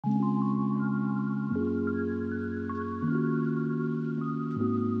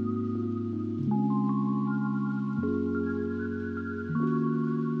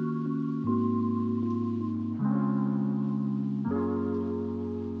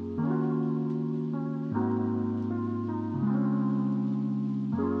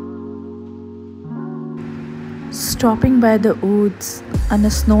Stopping by the woods on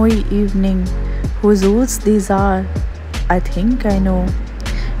a snowy evening. Whose woods these are? I think I know.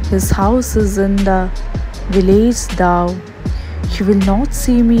 His house is in the village thou. He will not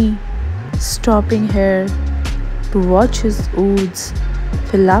see me stopping here to watch his woods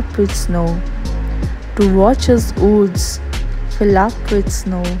fill up with snow. To watch his woods fill up with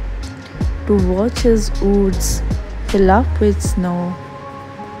snow. To watch his woods fill up with snow.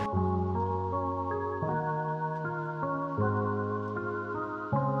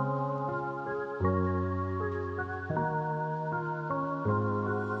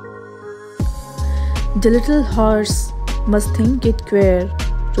 The little horse must think it queer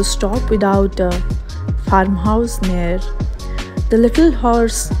to stop without a farmhouse near. The little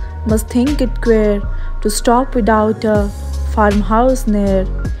horse must think it queer to stop without a farmhouse near.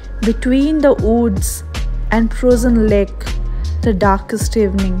 Between the woods and frozen lake, the darkest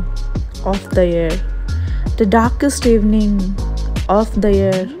evening of the year. The darkest evening of the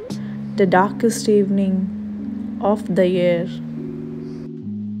year. The darkest evening of the year.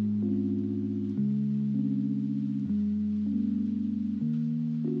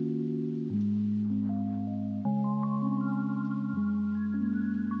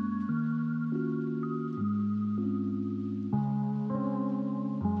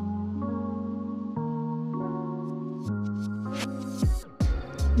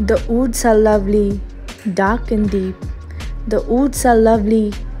 The woods are lovely, dark and deep. The woods are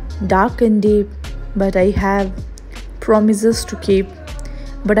lovely, dark and deep. But I have promises to keep.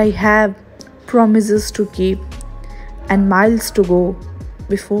 But I have promises to keep. And miles to go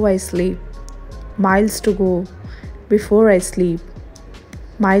before I sleep. Miles to go before I sleep.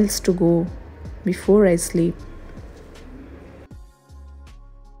 Miles to go before I sleep.